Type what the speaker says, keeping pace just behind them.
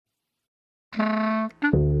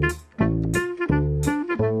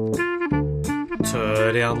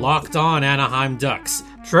Today on Locked On Anaheim Ducks,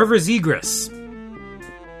 Trevor Zegras.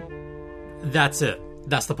 That's it.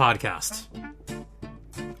 That's the podcast.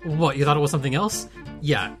 What, you thought it was something else?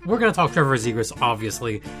 Yeah, we're going to talk Trevor Zegras,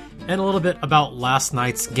 obviously, and a little bit about last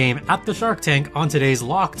night's game at the Shark Tank on today's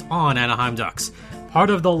Locked On Anaheim Ducks. Part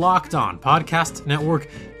of the Locked On Podcast Network,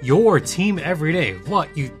 your team every day.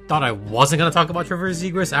 What, you thought I wasn't going to talk about Trevor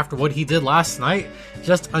Zegras after what he did last night?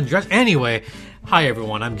 Just undressed? Anyway, hi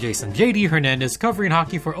everyone, I'm Jason JD Hernandez, covering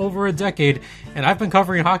hockey for over a decade, and I've been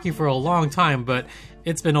covering hockey for a long time, but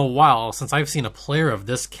it's been a while since I've seen a player of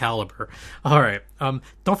this caliber. Alright,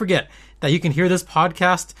 don't forget that you can hear this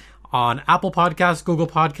podcast on Apple Podcasts, Google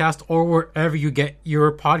Podcasts, or wherever you get your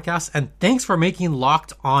podcasts. And thanks for making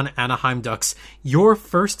Locked On Anaheim Ducks your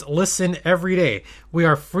first listen every day. We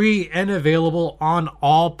are free and available on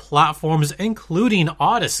all platforms, including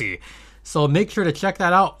Odyssey. So make sure to check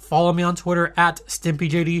that out. Follow me on Twitter at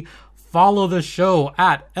StimpyJD. Follow the show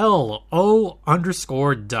at LO_Ducks.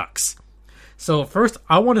 So first,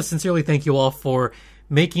 I want to sincerely thank you all for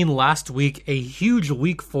making last week a huge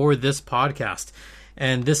week for this podcast.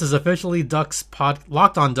 And this is officially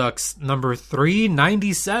Locked On Ducks number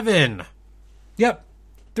 397. Yep,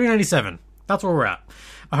 397. That's where we're at.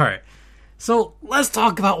 All right. So let's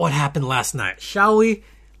talk about what happened last night, shall we?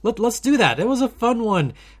 Let's do that. It was a fun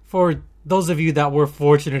one for those of you that were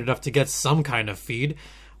fortunate enough to get some kind of feed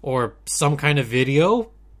or some kind of video.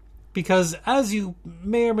 Because as you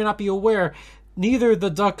may or may not be aware, neither the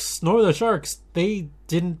Ducks nor the Sharks, they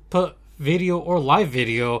didn't put video or live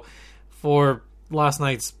video for last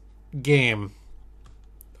night's game.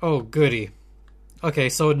 Oh, goody. Okay,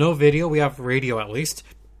 so no video. We have radio at least.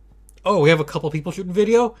 Oh, we have a couple people shooting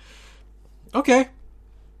video? Okay.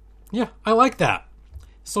 Yeah, I like that.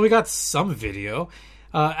 So we got some video.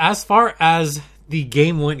 As far as the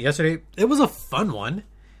game went yesterday, it was a fun one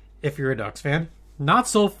if you're a Ducks fan. Not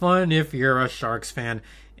so fun if you're a Sharks fan.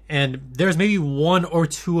 And there's maybe one or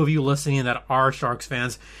two of you listening that are Sharks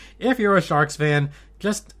fans. If you're a Sharks fan,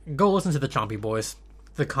 just go listen to the Chompy Boys,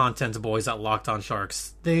 the content boys at Locked On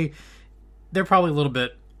Sharks. They're probably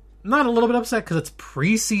not a little bit upset because it's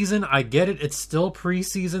preseason. I get it. It's still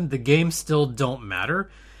preseason. The games still don't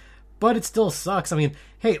matter. But it still sucks. I mean,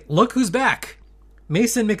 hey, look who's back.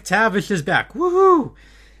 Mason McTavish is back. Woohoo!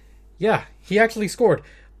 Yeah, he actually scored.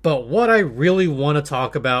 But what I really want to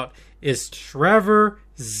talk about is Trevor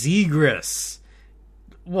Zegras.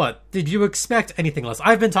 What? Did you expect anything less?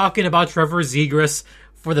 I've been talking about Trevor Zegras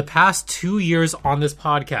for the past 2 years on this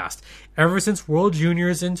podcast. Ever since World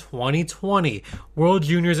Juniors in 2020, World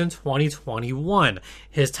Juniors in 2021,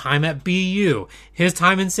 his time at BU, his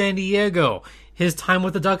time in San Diego, his time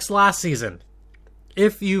with the Ducks last season.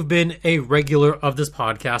 If you've been a regular of this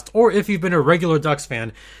podcast, or if you've been a regular Ducks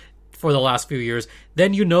fan for the last few years,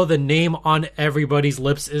 then you know the name on everybody's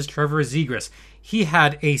lips is Trevor Zegras. He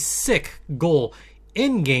had a sick goal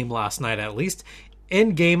in game last night, at least.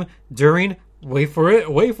 In game during, wait for it,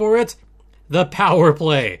 the power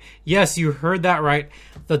play. Yes, you heard that right.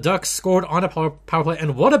 The Ducks scored on a power play.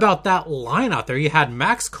 And what about that line out there? You had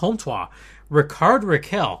Max Comtois, Rickard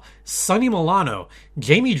Rakell, Sonny Milano,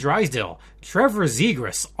 Jamie Drysdale, Trevor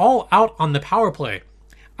Zegras, all out on the power play.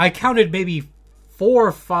 I counted maybe 4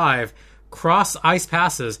 or 5 cross-ice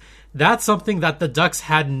passes. That's something that the Ducks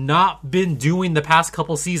had not been doing the past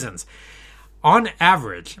couple seasons. On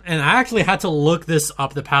average, and I actually had to look this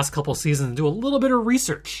up the past couple seasons and do a little bit of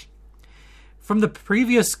research. From the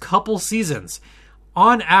previous couple seasons,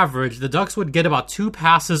 on average, the Ducks would get about 2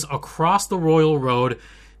 passes across the Royal Road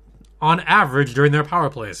on average during their power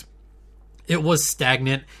plays. It was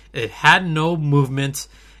stagnant. It had no movement.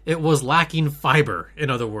 It was lacking fiber, in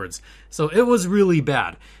other words. So it was really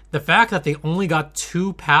bad. The fact that they only got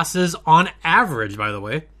 2 passes on average, by the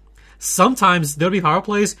way, sometimes there'll be power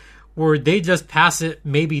plays where they just pass it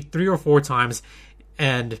maybe 3 or 4 times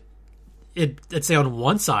and it's say on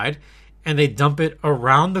one side and they dump it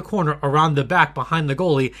around the corner, around the back, behind the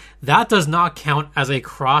goalie. That does not count as a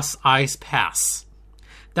cross-ice pass.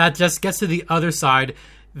 That just gets to the other side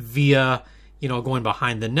via, going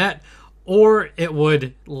behind the net, or it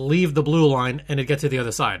would leave the blue line and it'd get to the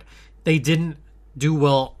other side. They didn't do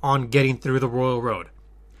well on getting through the Royal Road.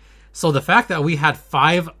 So the fact that we had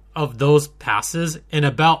 5 of those passes in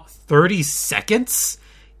about 30 seconds,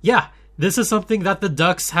 yeah, this is something that the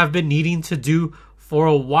Ducks have been needing to do for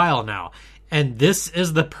a while now. And this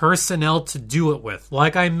is the personnel to do it with.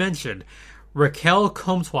 Like I mentioned, Rakell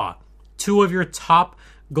Comtois, 2 of your top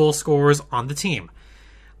goal scorers on the team.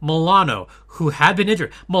 Milano, who had been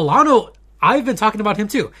injured. Milano, I've been talking about him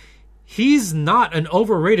too. He's not an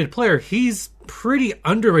overrated player. He's pretty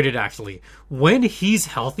underrated, actually. When he's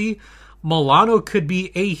healthy, Milano could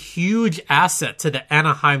be a huge asset to the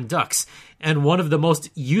Anaheim Ducks and one of the most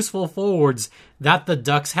useful forwards that the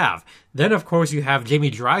Ducks have. Then, of course, you have Jamie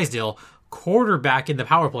Drysdale, quarterback in the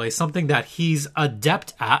power play, something that he's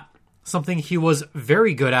adept at, something he was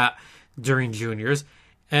very good at during juniors,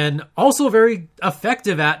 and also very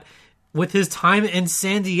effective at with his time in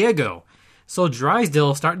San Diego. So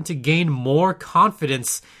Drysdale starting to gain more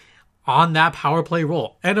confidence on that power play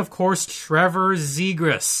role. And of course, Trevor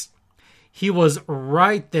Zegras. He was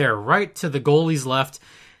right there, right to the goalie's left.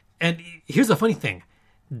 And here's the funny thing.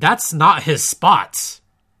 That's not his spot.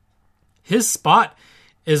 His spot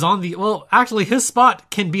is on the... Well, actually, his spot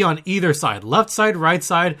can be on either side. Left side, right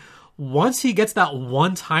side. Once he gets that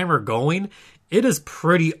one-timer going, it is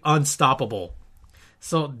pretty unstoppable.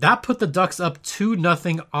 So that put the Ducks up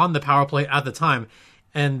 2-0 on the power play at the time.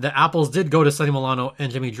 And the Apples did go to Sonny Milano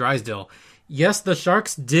and Jimmy Drysdale. Yes, the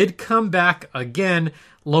Sharks did come back again.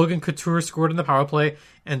 Logan Couture scored in the power play.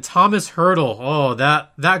 And Thomas Hertl, oh,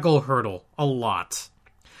 that goal hurt a lot.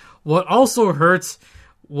 What also hurt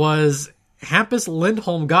was Hampus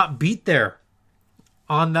Lindholm got beat there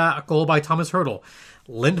on that goal by Thomas Hertl.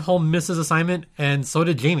 Lindholm missed his assignment, and so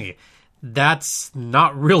did Jamie. That's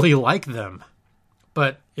not really like them.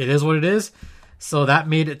 But it is what it is. So that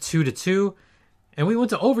made it 2-2. And we went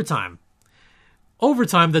to overtime.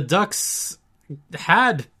 Overtime, the Ducks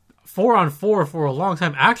had 4-on-4 for a long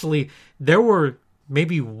time. Actually, there were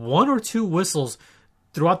maybe 1 or 2 whistles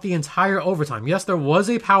throughout the entire overtime. Yes, there was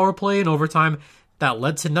a power play in overtime that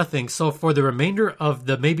led to nothing. So for the remainder of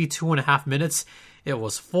the maybe 2.5 minutes, it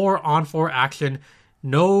was 4-on-4 action.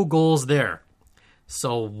 No goals there.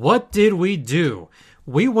 So what did we do?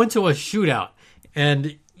 We went to a shootout.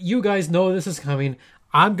 And you guys know this is coming.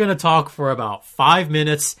 I'm going to talk for about 5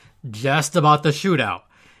 minutes just about the shootout.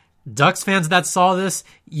 Ducks fans that saw this,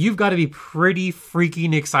 you've got to be pretty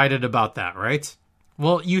freaking excited about that, right?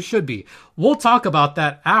 Well, you should be. We'll talk about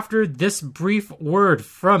that after this brief word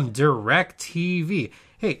from DirecTV.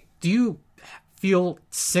 Hey, do you feel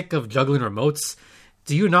sick of juggling remotes?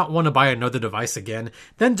 Do you not want to buy another device again?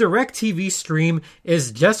 Then DirecTV Stream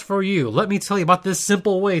is just for you. Let me tell you about this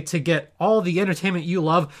simple way to get all the entertainment you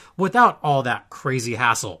love without all that crazy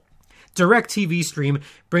hassle. DirecTV Stream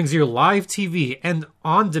brings your live TV and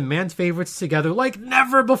on-demand favorites together like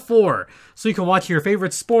never before. So you can watch your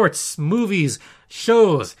favorite sports, movies,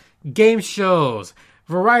 shows, game shows,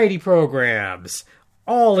 variety programs,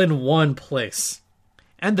 all in one place.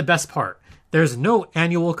 And the best part, there's no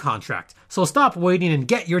annual contract. So stop waiting and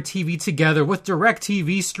get your TV together with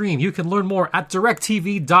DirecTV Stream. You can learn more at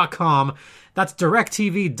directtv.com. That's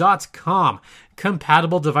directtv.com.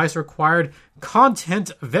 Compatible device required.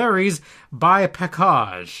 Content varies by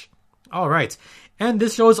package. All right. And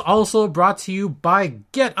this show is also brought to you by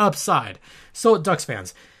Get Upside. So, Ducks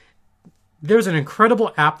fans, there's an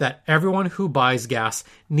incredible app that everyone who buys gas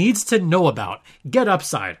needs to know about. Get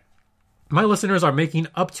Upside. My listeners are making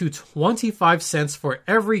up to 25 cents for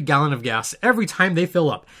every gallon of gas every time they fill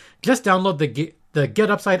up. Just download the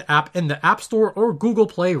Get Upside app in the App Store or Google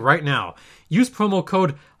Play right now. Use promo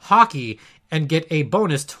code HOCKEY and get a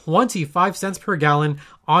bonus 25 cents per gallon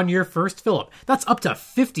on your first fill up. That's up to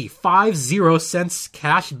 55 cents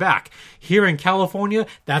cash back. Here in California,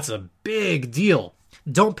 that's a big deal.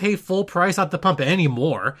 Don't pay full price at the pump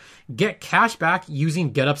anymore. Get cash back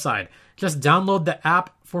using Get Upside. Just download the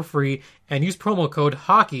app for free and use promo code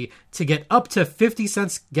HOCKEY to get up to 50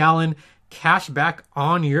 cents gallon cash back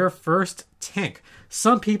on your first tank.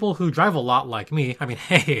 Some people who drive a lot like me,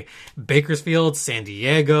 hey, Bakersfield, San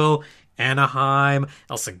Diego, Anaheim,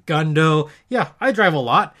 El Segundo. Yeah, I drive a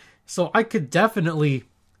lot, so I could definitely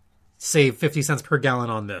save 50 cents per gallon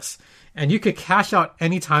on this. And you could cash out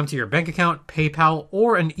anytime to your bank account, PayPal,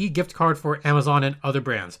 or an e-gift card for Amazon and other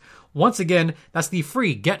brands. Once again, that's the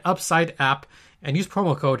free Get Upside app, and use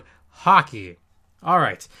promo code HOCKEY. All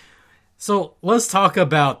right, so let's talk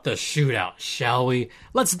about the shootout, shall we?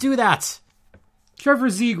 Let's do that. Trevor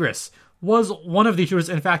Zegras was one of the shooters.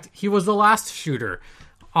 In fact, he was the last shooter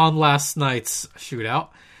on last night's shootout.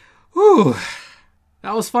 Whew,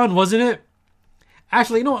 that was fun, wasn't it?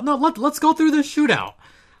 Actually, let's go through the shootout.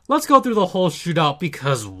 Let's go through the whole shootout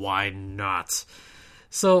because why not?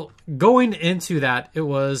 So going into that, it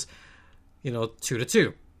was,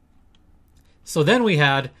 2-2. So then we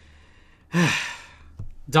had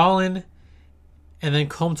Dahlin and then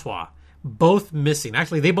Comtois, both missing.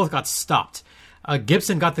 Actually, they both got stopped.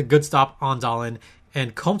 Gibson got the good stop on Dahlin,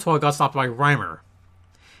 and Comtois got stopped by Reimer.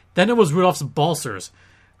 Then it was Rudolph's Balcers,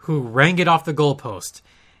 who rang it off the goalpost.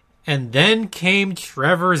 And then came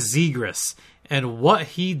Trevor Zegras, and what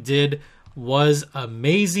he did was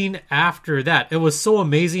amazing after that. It was so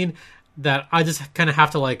amazing, that I just kind of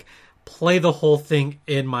have to like play the whole thing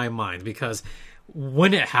in my mind, because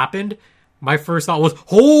when it happened, my first thought was,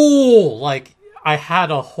 oh, like I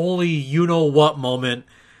had a holy you-know-what moment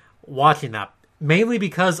watching that. Mainly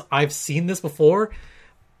because I've seen this before,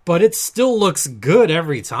 but it still looks good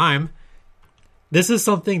every time. This is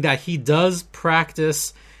something that he does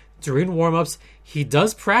practice during warm-ups. He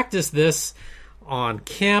does practice this on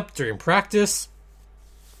camp during practice.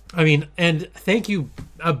 I mean, and thank you,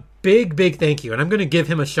 a big thank you. And I'm going to give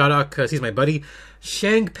him a shout out because he's my buddy,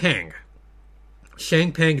 Shang Peng.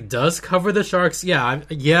 Shang Peng does cover the Sharks. Yeah,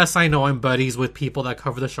 yes, I know I'm buddies with people that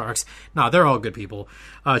cover the Sharks. No, they're all good people.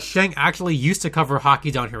 Shang actually used to cover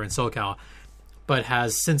hockey down here in SoCal, but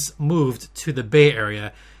has since moved to the Bay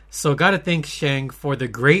Area. So gotta thank Shang for the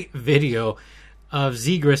great video of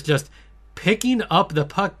Zegras just picking up the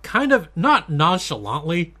puck, kind of not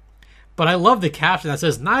nonchalantly, but I love the caption that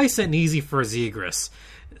says, nice and easy for Zegras.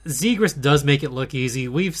 Zegras does make it look easy.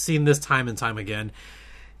 We've seen this time and time again.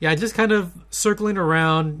 Yeah, just kind of circling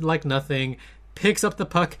around like nothing, picks up the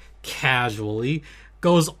puck casually,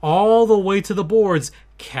 goes all the way to the boards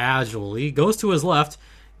casually, goes to his left,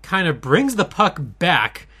 kind of brings the puck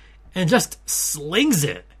back, and just slings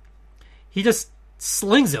it. He just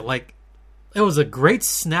slings it like it was a great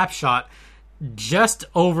snapshot just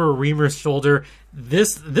over Reimer's shoulder.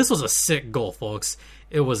 This was a sick goal, folks.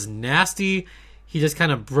 It was nasty. He just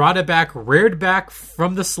kind of brought it back, reared back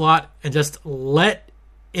from the slot, and just let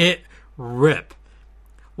it rip.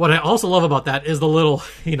 What I also love about that is the little,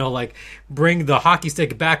 like bring the hockey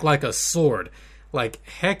stick back like a sword. Like,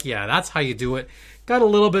 heck yeah, that's how you do it. Got a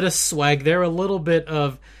little bit of swag there, a little bit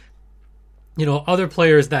of, other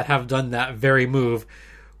players that have done that very move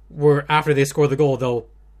where after they score the goal, they'll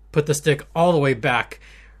put the stick all the way back,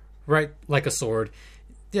 right like a sword.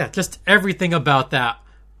 Yeah, just everything about that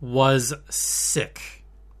was sick.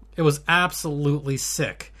 It was absolutely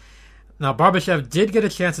sick. Now, Barbashev did get a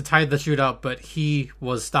chance to tie the shootout, but he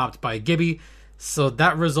was stopped by Gibby. So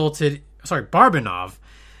that resulted... Barbanov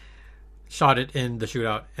shot it in the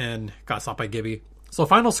shootout and got stopped by Gibby. So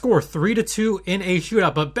final score, 3-2 in a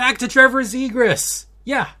shootout. But back to Trevor Zegras.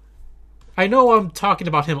 Yeah, I know I'm talking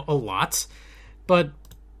about him a lot, but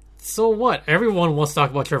so what? Everyone wants to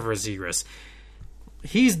talk about Trevor Zegras.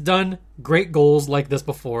 He's done great goals like this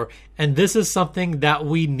before, and this is something that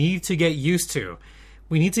we need to get used to.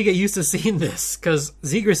 We need to get used to seeing this because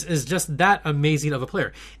Zegras is just that amazing of a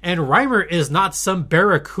player. And Reimer is not some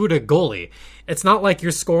Barracuda goalie. It's not like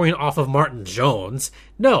you're scoring off of Martin Jones.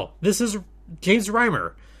 No, this is James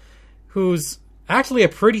Reimer, who's actually a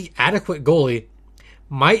pretty adequate goalie.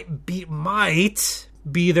 Might be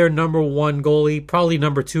their number one goalie, probably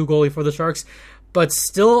number two goalie for the Sharks, but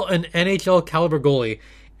still an NHL caliber goalie.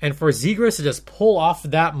 And for Zegras to just pull off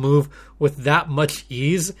that move with that much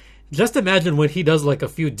ease, just imagine when he does like a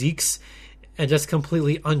few dekes and just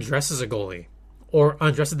completely undresses a goalie or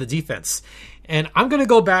undresses the defense. And I'm going to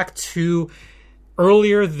go back to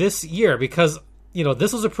earlier this year because,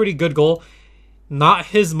 this was a pretty good goal. Not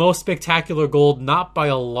his most spectacular goal, not by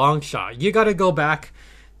a long shot. You got to go back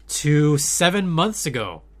to 7 months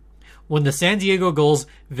ago when the San Diego Gulls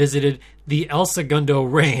visited the El Segundo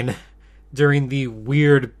Reign during the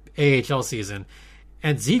weird AHL season.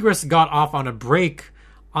 And Zegras got off on a break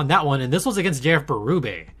on that one, and this was against JF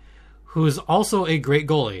Berube, who's also a great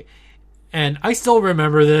goalie. And I still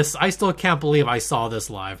remember this. I still can't believe I saw this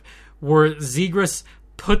live, where Zegras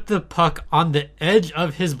put the puck on the edge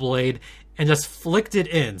of his blade and just flicked it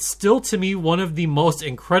in. Still, to me, one of the most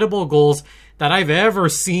incredible goals that I've ever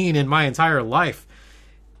seen in my entire life.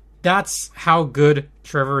 That's how good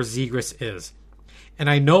Trevor Zegras is. And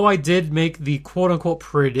I know I did make the quote-unquote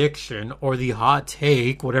prediction, or the hot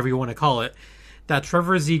take, whatever you want to call it, that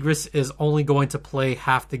Trevor Zegras is only going to play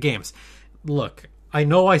half the games. Look, I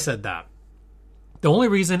know I said that. The only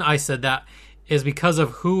reason I said that is because of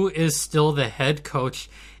who is still the head coach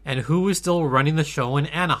and who is still running the show in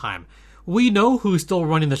Anaheim. We know who's still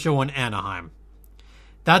running the show in Anaheim.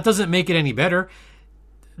 That doesn't make it any better.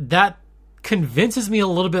 That convinces me a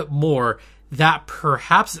little bit more that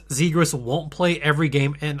perhaps Zegras won't play every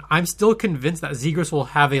game, and I'm still convinced that Zegras will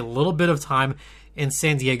have a little bit of time in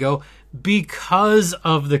San Diego because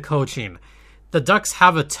of the coaching. The Ducks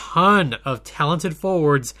have a ton of talented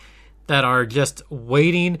forwards that are just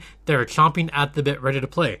waiting. They're chomping at the bit, ready to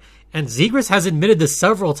play. And Zegras has admitted this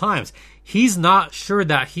several times. He's not sure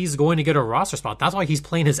that he's going to get a roster spot. That's why he's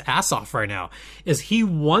playing his ass off right now, is he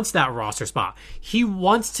wants that roster spot. He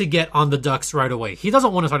wants to get on the Ducks right away. He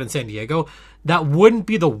doesn't want to start in San Diego. That wouldn't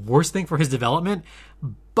be the worst thing for his development,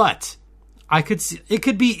 but I could see it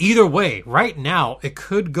could be either way. Right now, it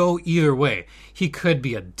could go either way. He could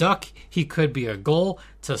be a Duck. He could be a goal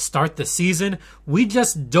to start the season. We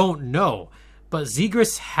just don't know. But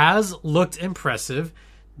Zegras has looked impressive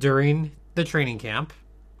during the training camp.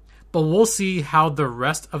 But we'll see how the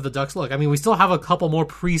rest of the Ducks look. I mean, we still have a couple more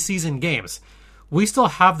preseason games. We still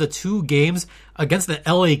have the 2 games against the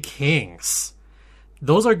LA Kings.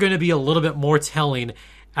 Those are going to be a little bit more telling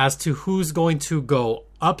as to who's going to go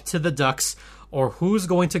up to the Ducks or who's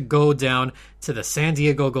going to go down to the San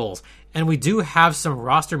Diego Gulls. And we do have some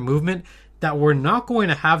roster movement that we're not going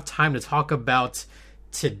to have time to talk about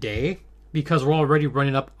today because we're already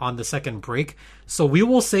running up on the second break. So we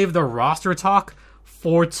will save the roster talk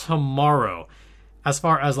for tomorrow as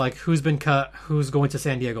far as like who's been cut, who's going to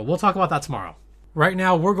San Diego. We'll talk about that tomorrow. Right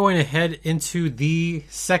now, we're going to head into the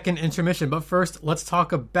second intermission. But first, let's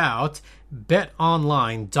talk about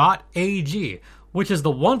betonline.ag, which is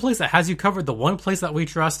the one place that has you covered, the one place that we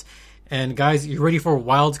trust. And guys, you ready for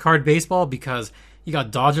wild card baseball? Because you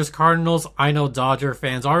got Dodgers Cardinals. I know Dodger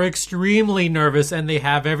fans are extremely nervous, and they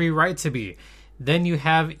have every right to be. Then you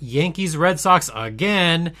have Yankees Red Sox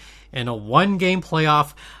again in a 1-game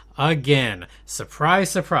playoff again. Surprise,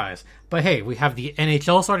 surprise. But hey, we have the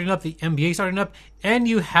NHL starting up, the NBA starting up, and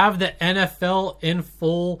you have the NFL in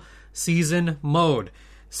full season mode.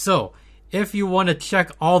 So, if you want to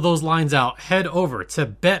check all those lines out, head over to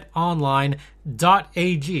betonline.ag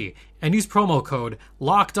and use promo code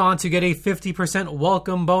LOCKEDON to get a 50%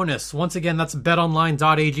 welcome bonus. Once again, that's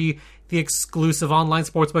betonline.ag, the exclusive online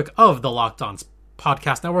sportsbook of the Locked On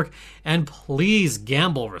Podcast Network. And please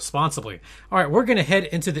gamble responsibly. All right, we're going to head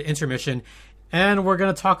into the intermission, and we're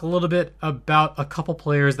going to talk a little bit about a couple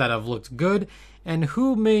players that have looked good and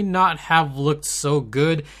who may not have looked so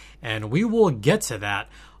good. And we will get to that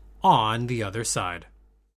on the other side.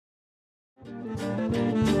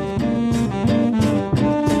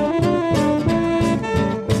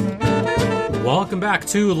 Welcome back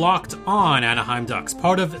to Locked On Anaheim Ducks,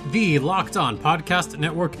 part of the Locked On Podcast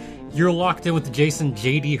Network. You're locked in with Jason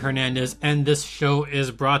JD Hernandez, and this show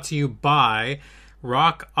is brought to you by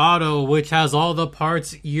Rock Auto, which has all the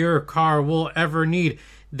parts your car will ever need.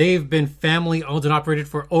 They've been family owned and operated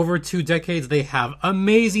for over 2 decades. They have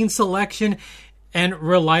amazing selection and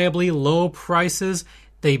reliably low prices.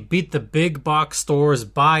 They beat the big box stores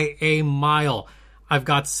by a mile. I've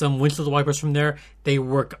got some windshield wipers from there. They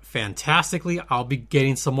work fantastically. I'll be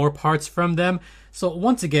getting some more parts from them. So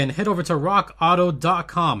once again, head over to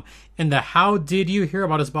rockauto.com. In the How Did You Hear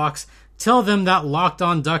About Us box, tell them that Locked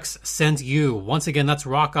On Ducks sent you. Once again, that's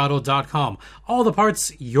rockauto.com. All the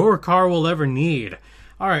parts your car will ever need.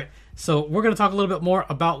 All right, so we're going to talk a little bit more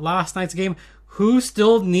about last night's game. Who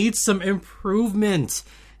still needs some improvement?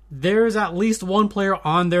 There's at least one player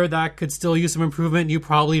on there that could still use some improvement. You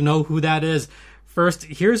probably know who that is. First,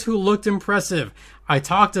 here's who looked impressive. I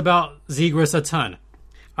talked about Zegras a ton.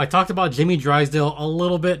 I talked about Jimmy Drysdale a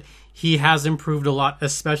little bit. He has improved a lot,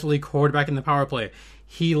 especially quarterback in the power play.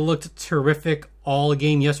 He looked terrific all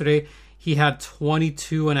game yesterday. He had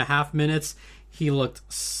 22 and a half minutes. He looked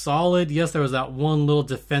solid. Yes, there was that one little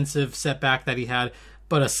defensive setback that he had.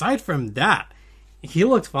 But aside from that, he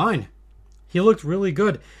looked fine. He looked really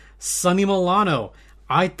good. Sonny Milano,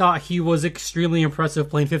 I thought he was extremely impressive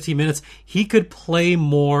playing 15 minutes. He could play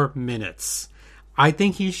more minutes. I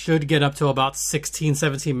think he should get up to about 16,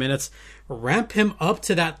 17 minutes. Ramp him up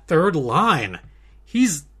to that third line.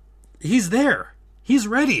 He's there. He's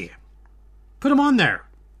ready. Put him on there.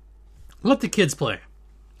 Let the kids play.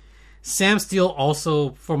 Sam Steele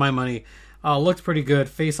also, for my money, looked pretty good.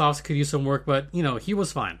 Face-offs could use some work, but, he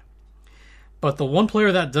was fine. But the one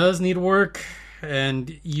player that does need work,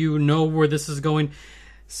 and you know where this is going.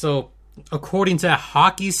 So, according to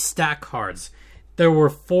Hockey Stat Cards, there were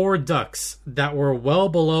 4 Ducks that were well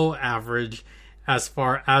below average as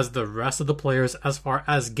far as the rest of the players, as far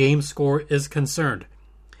as game score is concerned.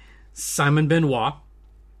 Simon Benoit,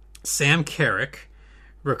 Sam Carrick,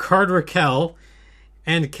 Ricard Raquel,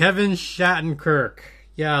 and Kevin Shattenkirk.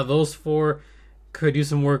 Yeah, those 4 could use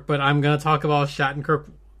some work, but I'm going to talk about Shattenkirk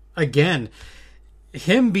again.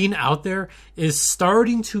 Him being out there is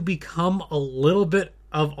starting to become a little bit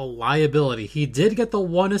of a liability. He did get the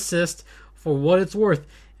 1 assist for what it's worth,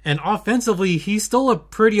 and offensively, he's still a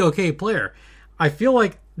pretty okay player. I feel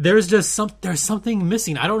like there's something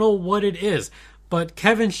missing. I don't know what it is, but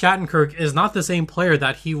Kevin Shattenkirk is not the same player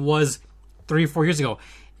that he was 3-4 years ago.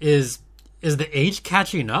 Is the age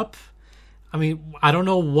catching up? I mean, I don't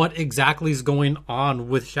know what exactly is going on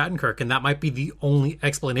with Shattenkirk, and that might be the only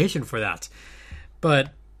explanation for that.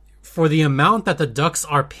 But for the amount that the Ducks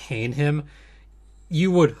are paying him, you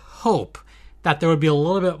would hope that there would be a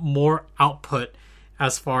little bit more output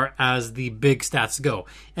as far as the big stats go.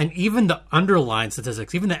 And even the underlying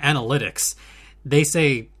statistics, even the analytics, they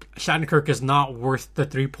say Shattenkirk is not worth the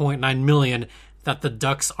 $3.9 million that the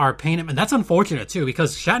Ducks are paying him. And that's unfortunate too,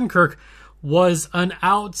 because Shattenkirk was an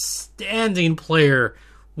outstanding player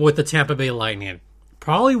with the Tampa Bay Lightning.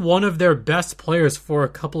 Probably one of their best players for a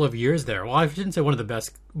couple of years there. Well, I shouldn't say one of the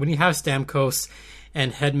best. When you have Stamkos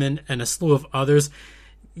and Hedman and a slew of others,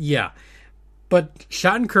 yeah. But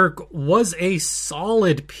Shattenkirk was a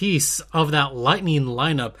solid piece of that Lightning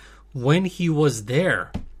lineup when he was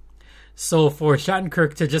there. So for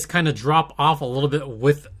Shattenkirk to just kind of drop off a little bit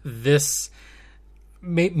with this,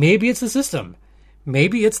 maybe it's the system.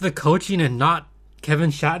 Maybe it's the coaching and not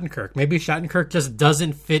Kevin Shattenkirk. Maybe Shattenkirk just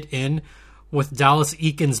doesn't fit in with Dallas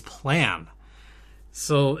Eakins' plan.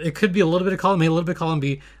 So it could be a little bit of column A, a little bit of column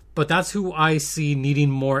B, but that's who I see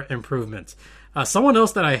needing more improvement. Someone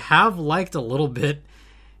else that I have liked a little bit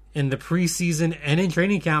in the preseason and in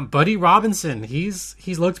training camp, Buddy Robinson. He's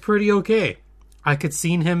looked pretty okay. I could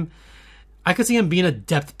see him being a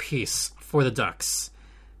depth piece for the Ducks.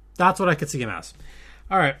 That's what I could see him as.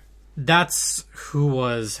 All right, that's who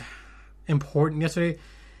was important yesterday.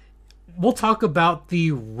 We'll talk about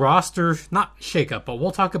the roster, not shakeup, but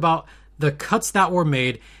we'll talk about the cuts that were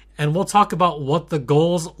made, and we'll talk about what the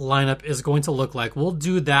goals lineup is going to look like. We'll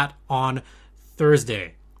do that on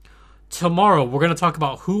Thursday. Tomorrow, we're going to talk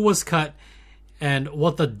about who was cut and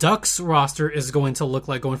what the Ducks roster is going to look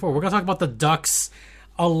like going forward. We're going to talk about the Ducks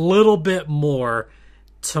a little bit more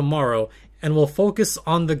tomorrow, and we'll focus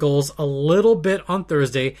on the goals a little bit on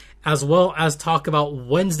Thursday, as well as talk about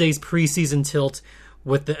Wednesday's preseason tilt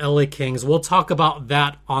with the LA Kings. We'll talk about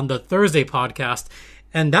that on the Thursday podcast,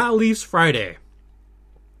 and that leaves Friday.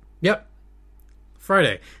 Yep,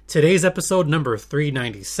 Friday. Today's episode number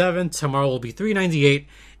 397. Tomorrow will be 398,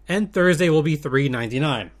 and Thursday will be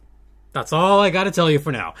 399. That's all I got to tell you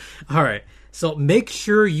for now. All right. So make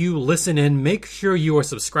sure you listen in. Make sure you are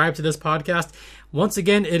subscribed to this podcast. Once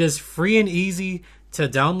again, it is free and easy to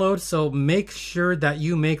download. So make sure that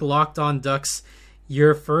you make Locked On Ducks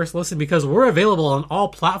your first listen, because we're available on all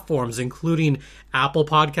platforms, including Apple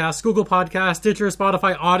Podcasts, Google Podcasts, Stitcher,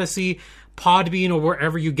 Spotify, Odyssey, Podbean, or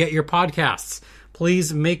wherever you get your podcasts.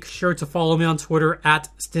 Please make sure to follow me on Twitter at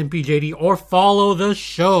StimpyJD, or follow the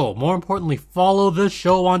show. More importantly, follow the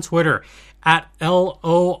show on Twitter at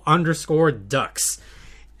LO_Ducks.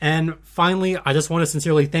 And finally, I just want to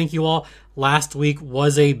sincerely thank you all. Last week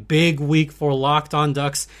was a big week for Locked On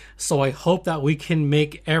Ducks, so I hope that we can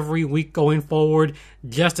make every week going forward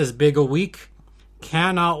just as big a week.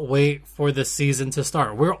 Cannot wait for the season to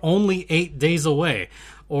start. We're only 8 days away,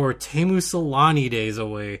 or Teemu Selanne days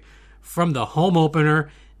away, from the home opener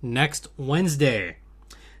next Wednesday.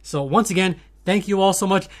 So once again, thank you all so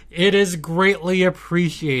much. It is greatly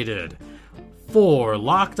appreciated. For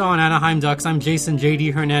Locked On Anaheim Ducks, I'm Jason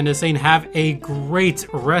JD Hernandez saying have a great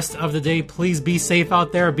rest of the day. Please be safe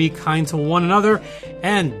out there, be kind to one another,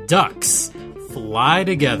 and Ducks fly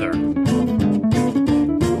together.